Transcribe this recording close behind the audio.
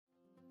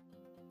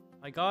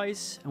Hi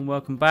guys, and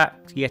welcome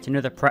back to yet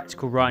another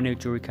Practical Rhino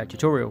CAD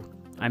tutorial.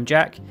 I'm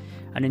Jack,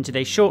 and in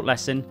today's short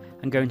lesson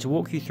I'm going to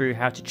walk you through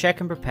how to check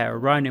and prepare a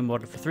Rhino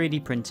model for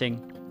 3D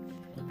printing,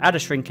 add a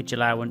shrinkage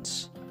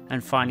allowance,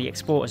 and finally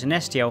export as an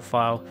STL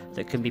file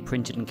that can be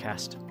printed and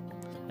cast.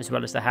 As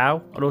well as the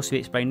how, I'll also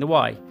explain the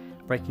why,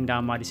 breaking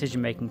down my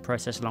decision making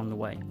process along the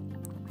way.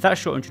 With that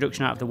short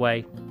introduction out of the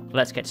way,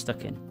 let's get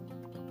stuck in.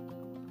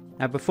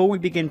 Now before we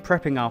begin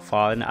prepping our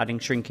file and adding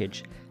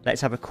shrinkage,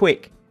 let's have a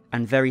quick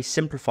and very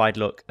simplified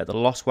look at the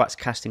lost wax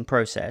casting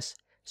process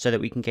so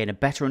that we can gain a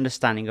better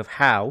understanding of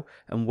how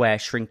and where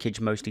shrinkage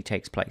mostly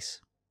takes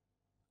place.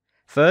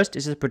 First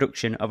is the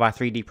production of our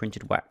 3D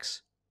printed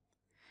wax.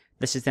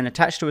 This is then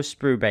attached to a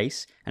sprue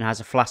base and has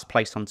a flask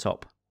placed on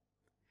top.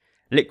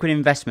 Liquid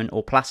investment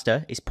or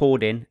plaster is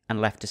poured in and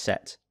left to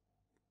set.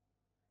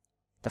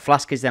 The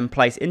flask is then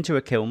placed into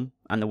a kiln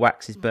and the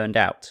wax is burned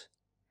out.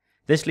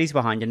 This leaves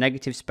behind a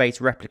negative space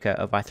replica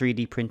of our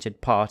 3D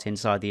printed part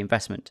inside the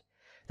investment,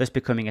 thus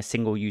becoming a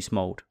single-use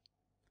mould.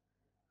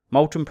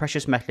 Molten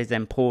precious metal is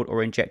then poured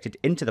or injected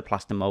into the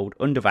plaster mould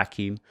under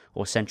vacuum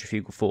or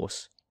centrifugal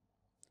force.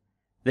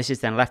 This is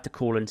then left to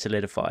cool and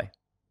solidify.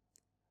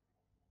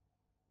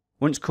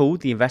 Once cooled,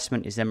 the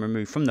investment is then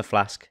removed from the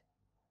flask.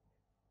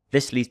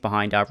 This leaves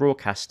behind our raw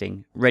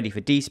casting, ready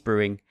for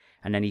despruing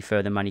and any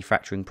further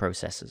manufacturing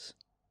processes.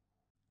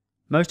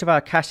 Most of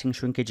our casting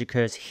shrinkage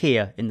occurs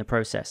here in the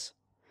process.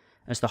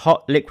 As the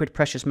hot liquid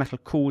precious metal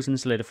cools and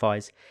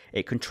solidifies,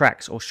 it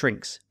contracts or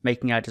shrinks,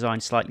 making our design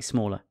slightly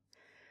smaller.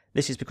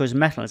 This is because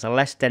metals are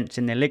less dense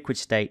in their liquid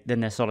state than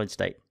their solid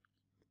state.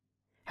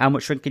 How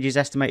much shrinkage is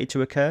estimated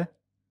to occur?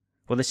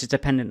 Well, this is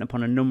dependent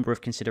upon a number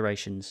of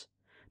considerations,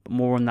 but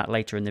more on that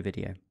later in the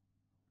video.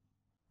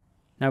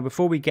 Now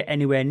before we get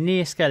anywhere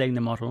near scaling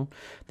the model,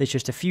 there's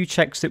just a few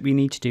checks that we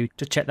need to do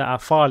to check that our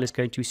file is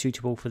going to be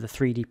suitable for the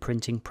 3D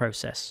printing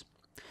process.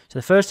 So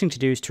the first thing to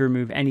do is to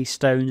remove any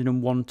stones and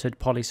unwanted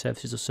poly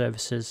surfaces or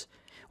surfaces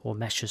or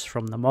meshes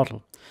from the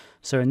model.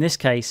 So in this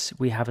case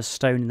we have a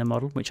stone in the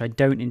model which I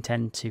don't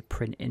intend to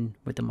print in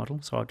with the model,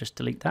 so I'll just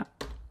delete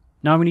that.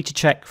 Now we need to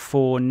check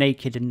for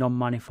naked and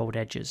non-manifold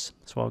edges.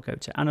 So I'll go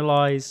to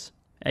Analyze,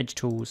 Edge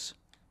Tools,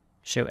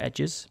 Show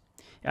Edges.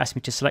 It asks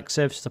me to select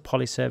surfaces or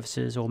poly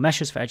surfaces or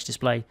meshes for edge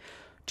display.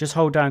 Just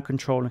hold down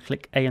Control and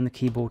click A on the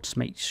keyboard to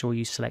make sure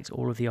you select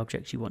all of the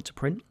objects you want to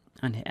print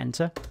and hit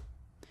Enter.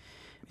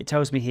 It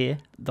tells me here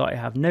that I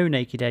have no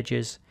naked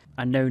edges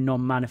and no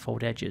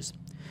non-manifold edges.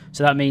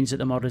 So that means that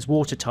the model is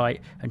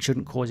watertight and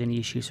shouldn't cause any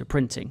issues for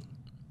printing.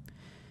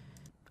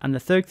 And the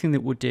third thing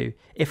that we'll do,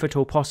 if at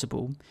all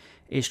possible,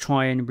 is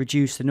try and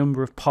reduce the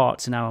number of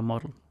parts in our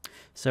model.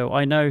 So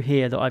I know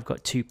here that I've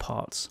got 2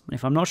 parts. And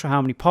if I'm not sure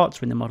how many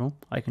parts are in the model,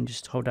 I can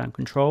just hold down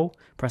Control,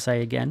 press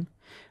A again,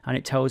 and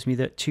it tells me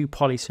that 2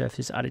 poly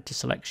surfaces added to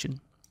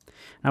selection.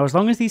 Now as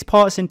long as these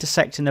parts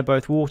intersect and they're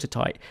both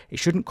watertight, it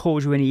shouldn't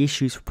cause you any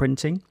issues for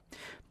printing.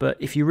 But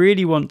if you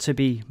really want to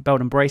be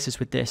belt and braces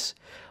with this,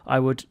 I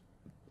would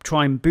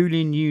try and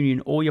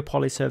BooleanUnion all your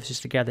poly surfaces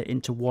together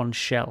into one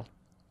shell.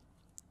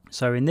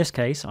 So in this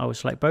case, I will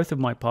select both of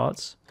my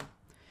parts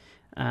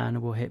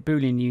and we'll hit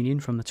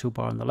BooleanUnion from the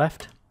toolbar on the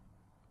left.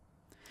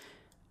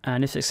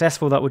 And if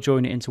successful, that will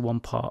join it into one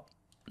part.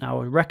 Now I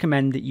would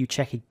recommend that you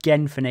check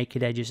again for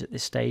naked edges at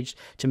this stage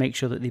to make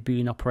sure that the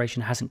Boolean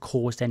operation hasn't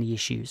caused any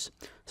issues.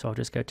 So I'll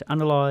just go to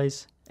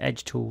Analyze,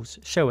 Edge Tools,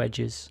 Show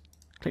Edges,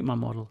 click my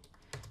model,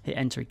 hit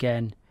Enter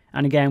again,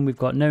 and again we've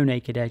got no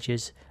naked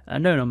edges,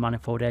 no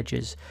non-manifold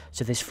edges,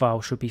 so this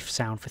file should be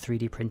sound for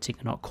 3D printing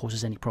and not cause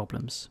us any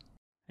problems.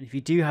 And if you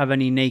do have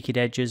any naked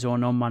edges or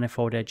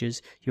non-manifold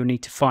edges, you'll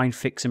need to find,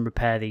 fix and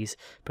repair these,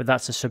 but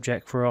that's a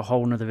subject for a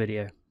whole nother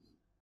video.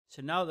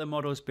 So now that the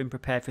model has been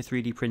prepared for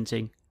 3D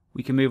printing,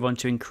 we can move on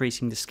to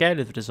increasing the scale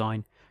of the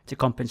design to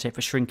compensate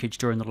for shrinkage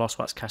during the lost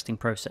wax casting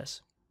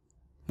process.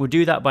 We'll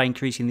do that by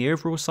increasing the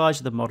overall size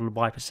of the model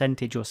by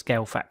percentage or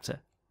scale factor.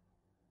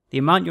 The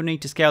amount you'll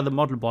need to scale the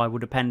model by will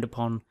depend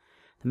upon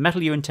the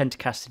metal you intend to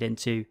cast it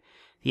into,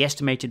 the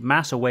estimated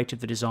mass or weight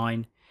of the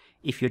design,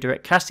 if you're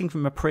direct casting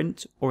from a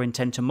print or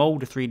intend to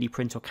mould a 3D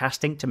print or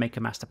casting to make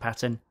a master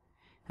pattern,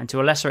 and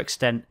to a lesser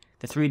extent,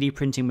 the 3D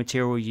printing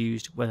material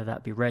used, whether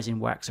that be resin,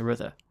 wax or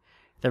other.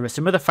 There are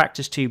some other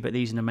factors too, but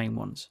these are the main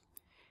ones.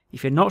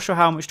 If you're not sure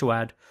how much to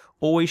add,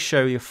 always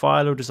show your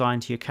file or design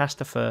to your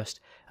caster first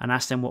and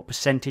ask them what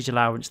percentage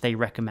allowance they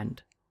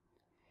recommend.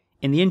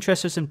 In the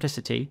interest of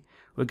simplicity,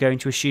 we're going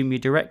to assume you're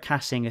direct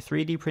casting a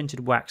 3D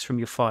printed wax from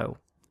your file.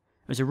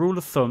 As a rule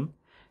of thumb,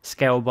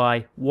 scale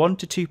by 1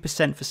 to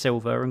 2% for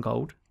silver and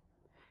gold,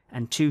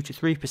 and 2 to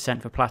 3%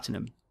 for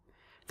platinum.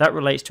 That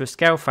relates to a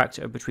scale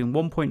factor of between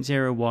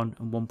 1.01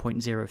 and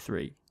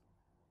 1.03.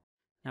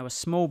 Now a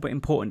small but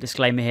important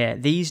disclaimer here,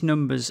 these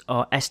numbers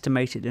are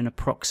estimated and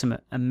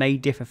approximate and may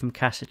differ from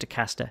caster to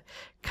caster.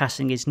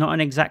 Casting is not an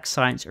exact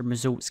science and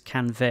results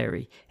can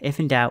vary. If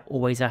in doubt,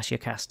 always ask your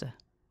caster.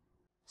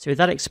 So with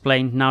that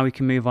explained, now we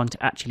can move on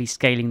to actually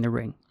scaling the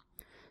ring.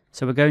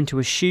 So we're going to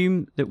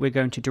assume that we're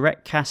going to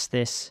direct cast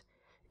this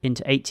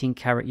into 18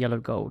 karat yellow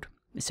gold.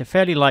 It's a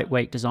fairly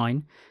lightweight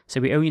design,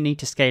 so we only need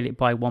to scale it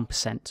by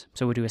 1%.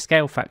 So we'll do a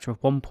scale factor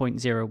of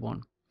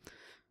 1.01.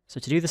 So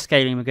to do the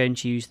scaling, we're going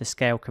to use the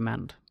scale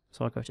command.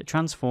 So I'll go to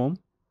transform,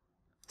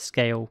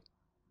 scale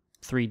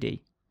 3D.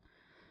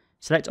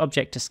 Select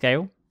object to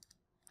scale.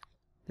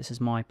 This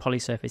is my poly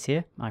surface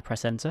here. I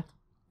press enter.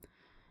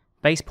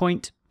 Base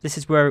point, this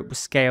is where it will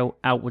scale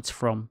outwards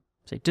from.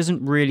 So it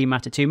doesn't really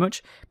matter too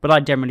much, but I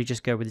generally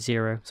just go with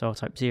 0. So I'll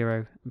type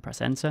 0 and press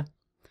enter.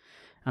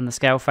 And the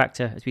scale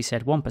factor, as we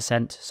said,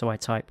 1%, so I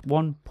type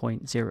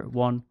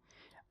 1.01,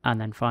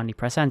 and then finally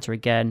press enter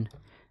again,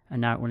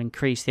 and now it will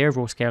increase the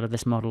overall scale of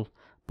this model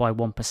by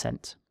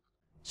 1%.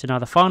 So now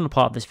the final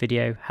part of this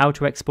video, how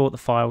to export the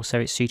file so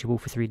it's suitable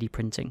for 3D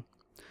printing.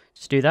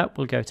 To do that,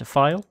 we'll go to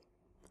File,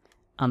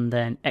 and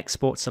then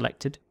Export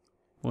Selected.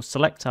 We'll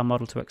select our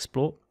model to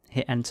export,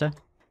 hit enter.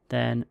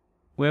 Then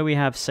where we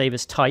have Save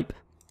as Type,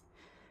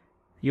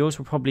 yours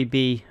will probably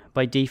be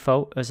by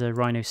default as a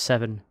Rhino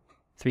 7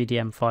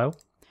 3DM file.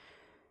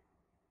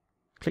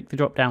 Click the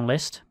drop down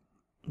list,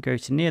 go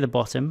to near the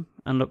bottom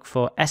and look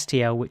for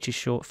STL, which is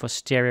short for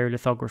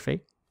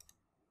stereolithography.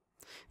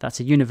 That's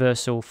a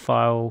universal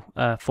file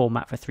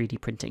format for 3D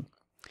printing.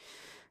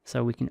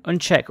 So we can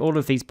uncheck all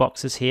of these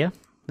boxes here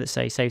that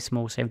say save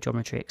small, save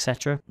geometry,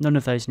 etc. None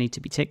of those need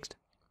to be ticked.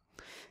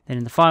 Then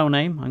in the file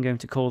name, I'm going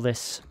to call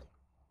this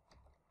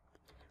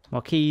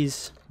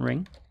Marquise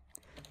Ring.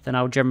 Then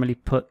I'll generally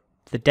put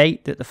the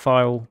date that the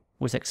file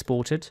was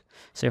exported.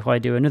 So if I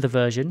do another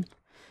version,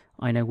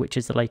 I know which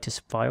is the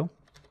latest file.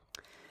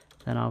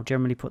 Then I'll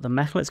generally put the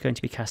metal it's going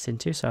to be cast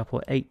into. So I'll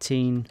put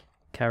 18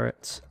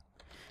 carats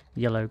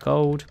yellow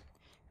gold.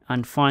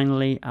 And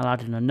finally, I'll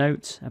add in a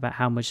note about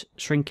how much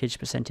shrinkage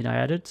percentage I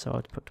added. So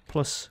I'd put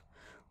plus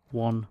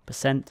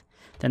 1%.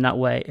 Then that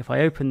way, if I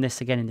open this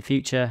again in the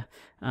future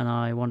and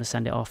I want to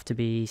send it off to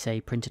be,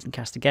 say, printed and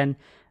cast again,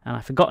 and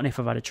I've forgotten if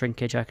I've added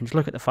shrinkage, I can just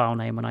look at the file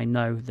name and I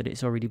know that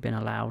it's already been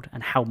allowed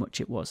and how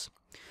much it was.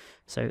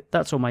 So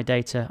that's all my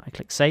data. I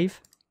click Save.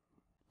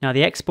 Now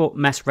the Export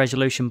Mesh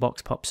Resolution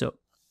box pops up.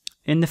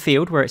 In the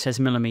field where it says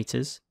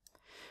millimeters,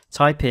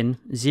 type in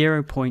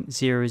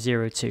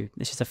 0.002.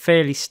 This is a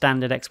fairly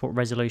standard export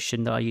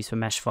resolution that I use for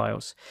mesh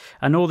files.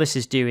 And all this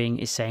is doing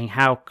is saying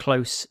how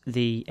close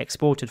the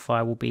exported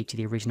file will be to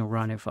the original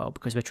Rhino file,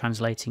 because we're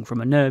translating from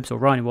a NURBS or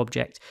Rhino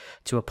object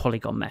to a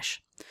polygon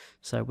mesh.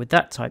 So with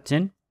that typed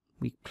in,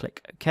 we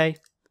click OK.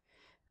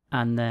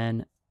 And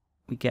then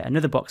we get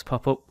another box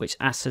pop up which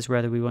asks us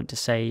whether we want to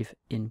save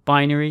in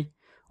binary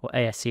or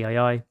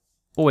ASCII.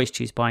 Always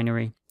choose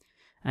binary.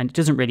 And it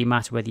doesn't really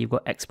matter whether you've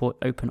got export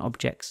open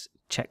objects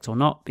checked or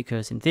not,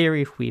 because in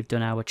theory, if we've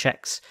done our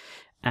checks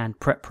and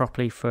prep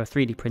properly for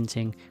 3D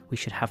printing, we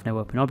should have no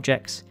open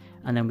objects.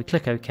 And then we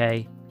click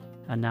OK,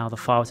 and now the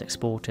file's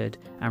exported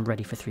and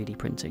ready for 3D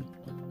printing.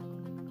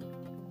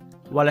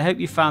 Well, I hope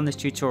you found this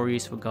tutorial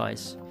useful,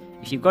 guys.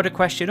 If you've got a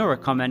question or a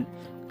comment,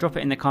 drop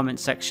it in the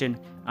comments section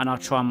and I'll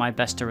try my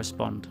best to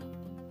respond.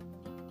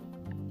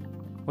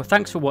 Well,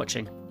 thanks for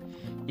watching.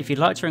 If you'd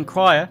like to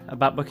inquire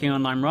about booking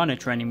online Rhino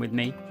training with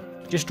me,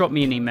 just drop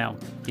me an email.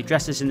 The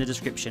address is in the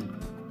description.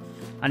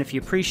 And if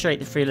you appreciate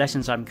the free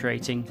lessons I'm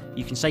creating,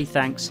 you can say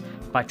thanks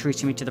by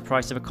treating me to the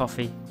price of a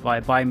coffee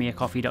via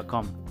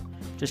buymeacoffee.com.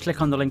 Just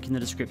click on the link in the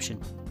description.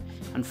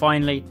 And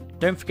finally,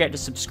 don't forget to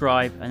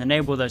subscribe and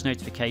enable those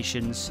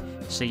notifications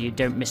so you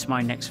don't miss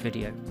my next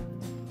video.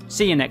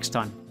 See you next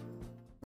time.